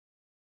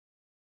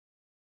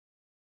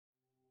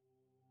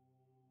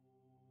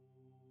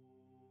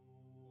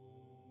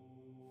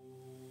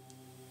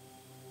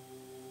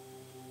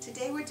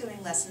Today we're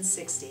doing Lesson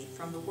 60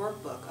 from the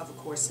Workbook of A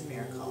Course in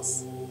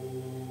Miracles.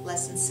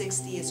 Lesson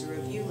 60 is a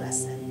review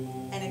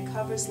lesson, and it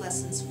covers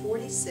lessons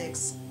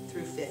 46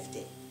 through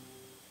 50.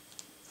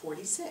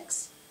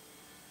 46.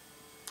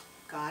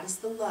 God is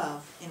the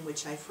love in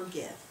which I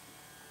forgive.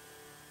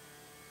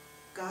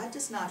 God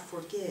does not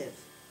forgive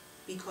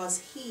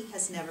because He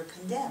has never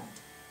condemned.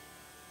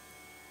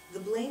 The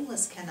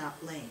blameless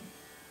cannot blame,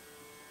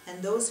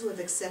 and those who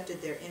have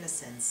accepted their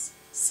innocence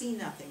see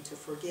nothing to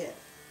forgive.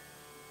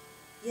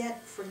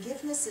 Yet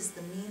forgiveness is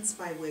the means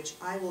by which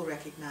I will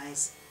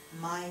recognize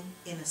my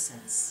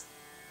innocence.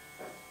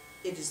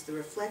 It is the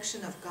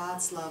reflection of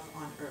God's love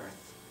on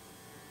earth.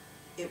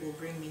 It will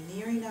bring me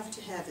near enough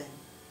to heaven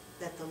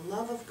that the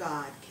love of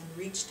God can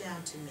reach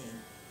down to me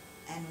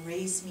and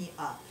raise me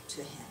up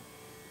to Him.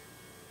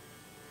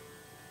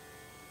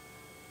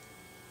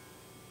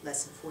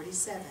 Lesson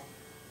 47.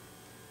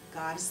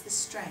 God is the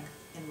strength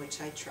in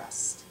which I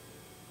trust.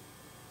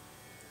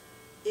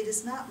 It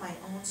is not my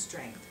own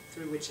strength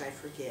through which I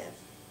forgive.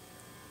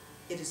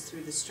 It is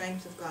through the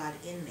strength of God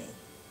in me,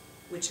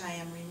 which I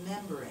am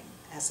remembering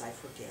as I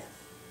forgive.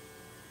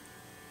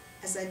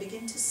 As I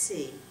begin to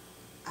see,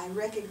 I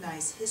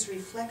recognize His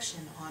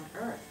reflection on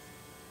earth.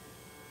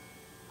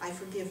 I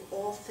forgive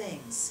all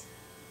things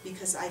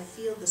because I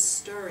feel the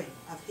stirring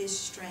of His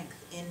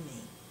strength in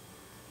me.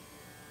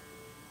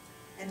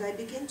 And I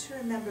begin to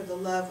remember the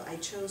love I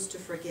chose to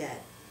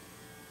forget,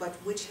 but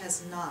which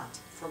has not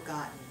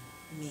forgotten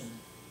me.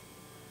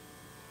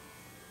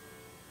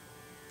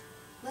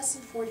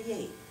 Lesson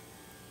 48.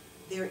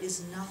 There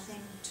is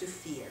nothing to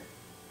fear.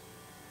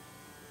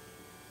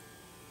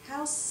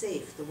 How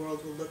safe the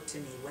world will look to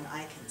me when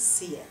I can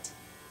see it.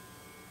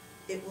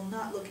 It will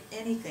not look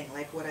anything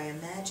like what I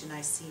imagine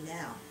I see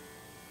now.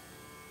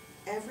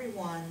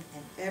 Everyone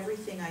and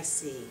everything I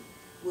see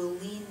will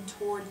lean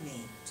toward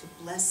me to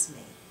bless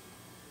me.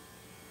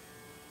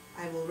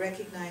 I will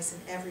recognize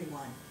in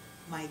everyone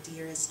my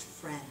dearest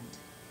friend.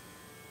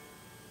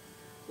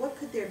 What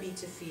could there be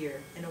to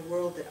fear in a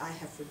world that I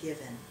have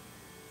forgiven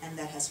and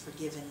that has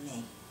forgiven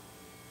me?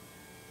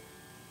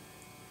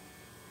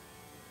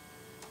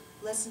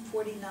 Lesson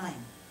 49.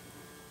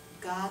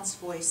 God's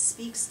voice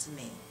speaks to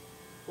me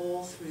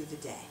all through the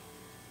day.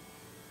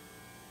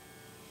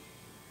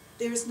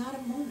 There is not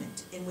a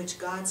moment in which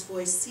God's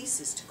voice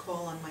ceases to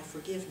call on my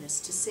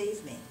forgiveness to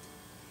save me.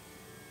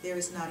 There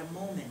is not a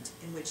moment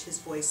in which His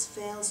voice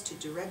fails to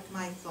direct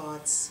my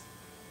thoughts,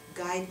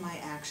 guide my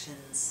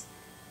actions,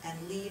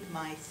 and lead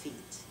my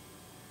feet.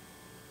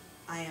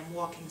 I am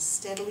walking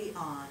steadily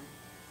on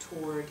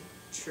toward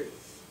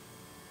truth.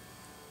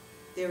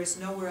 There is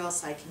nowhere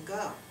else I can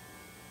go,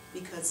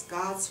 because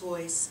God's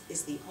voice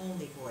is the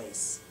only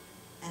voice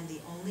and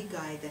the only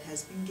guide that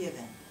has been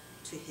given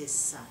to His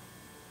Son.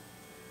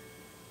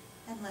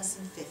 And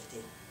Lesson 50.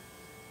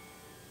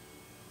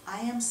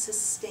 I am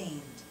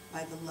sustained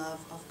by the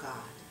love of God.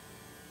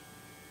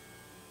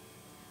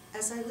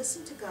 As I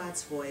listen to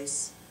God's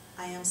voice,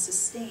 I am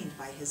sustained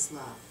by His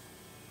love.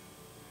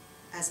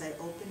 As I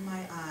open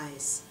my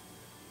eyes,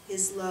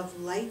 His love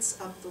lights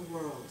up the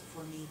world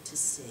for me to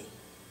see.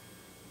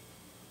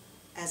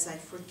 As I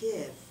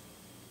forgive,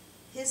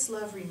 His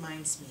love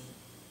reminds me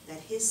that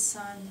His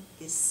Son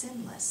is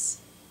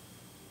sinless.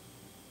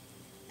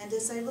 And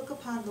as I look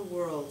upon the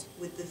world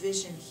with the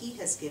vision He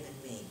has given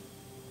me,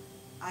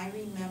 I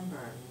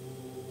remember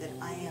that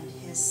I am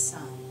His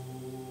Son.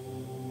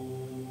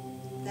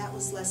 That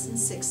was Lesson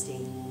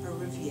 60, a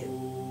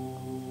review.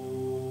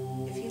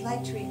 If you'd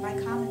like to read my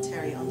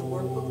commentary on the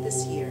workbook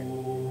this year,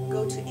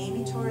 go to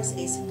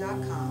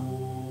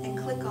amytorresacing.com and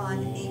click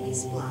on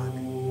Amy's blog.